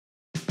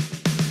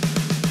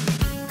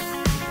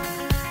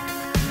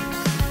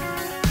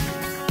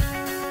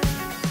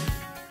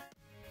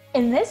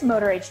In this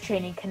Motor Age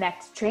Training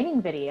Connect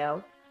training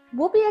video,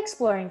 we'll be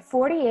exploring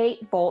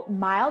 48-volt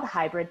mild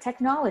hybrid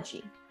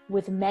technology.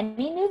 With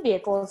many new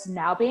vehicles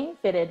now being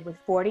fitted with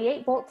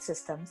 48-volt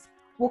systems,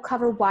 we'll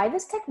cover why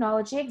this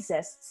technology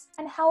exists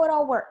and how it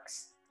all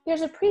works.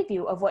 Here's a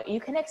preview of what you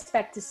can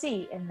expect to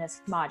see in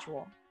this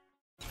module.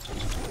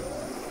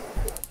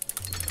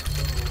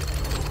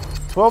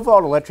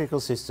 12-volt electrical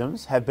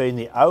systems have been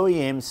the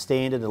OEM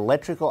standard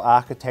electrical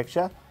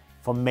architecture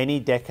for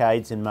many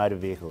decades in motor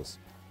vehicles.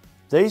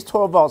 These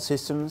 12-volt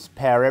systems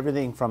power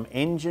everything from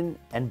engine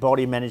and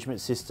body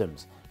management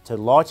systems to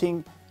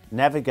lighting,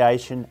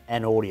 navigation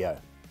and audio.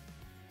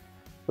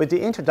 With the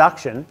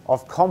introduction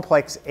of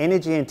complex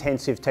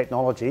energy-intensive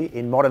technology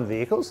in modern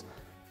vehicles,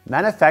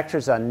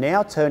 manufacturers are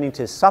now turning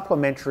to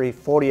supplementary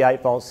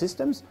 48-volt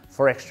systems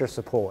for extra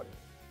support.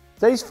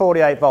 These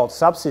 48-volt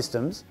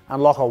subsystems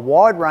unlock a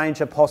wide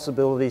range of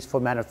possibilities for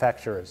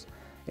manufacturers,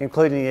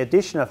 including the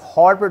addition of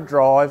hybrid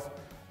drive,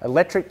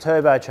 electric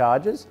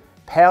turbochargers,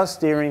 power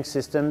steering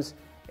systems,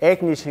 air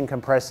conditioning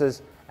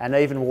compressors, and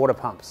even water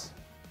pumps.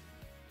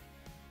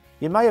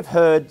 You may have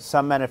heard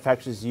some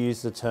manufacturers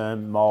use the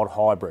term mild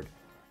hybrid.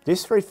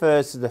 This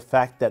refers to the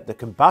fact that the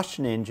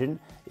combustion engine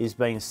is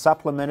being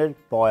supplemented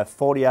by a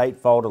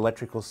 48-volt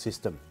electrical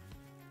system.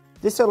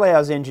 This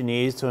allows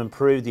engineers to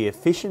improve the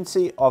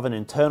efficiency of an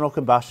internal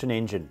combustion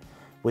engine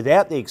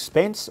without the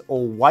expense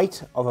or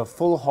weight of a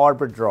full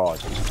hybrid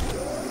drive.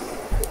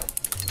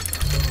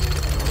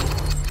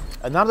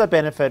 Another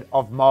benefit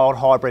of mild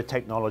hybrid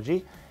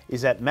technology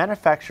is that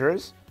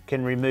manufacturers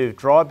can remove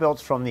drive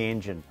belts from the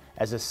engine,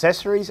 as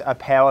accessories are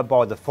powered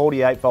by the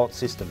 48-volt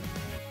system.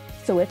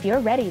 So if you're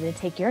ready to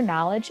take your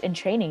knowledge and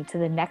training to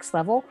the next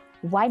level,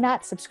 why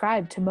not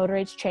subscribe to Motor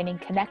Age Training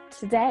Connect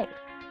today?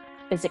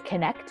 Visit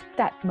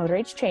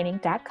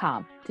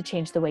connect.motoragetraining.com to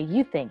change the way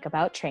you think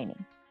about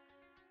training.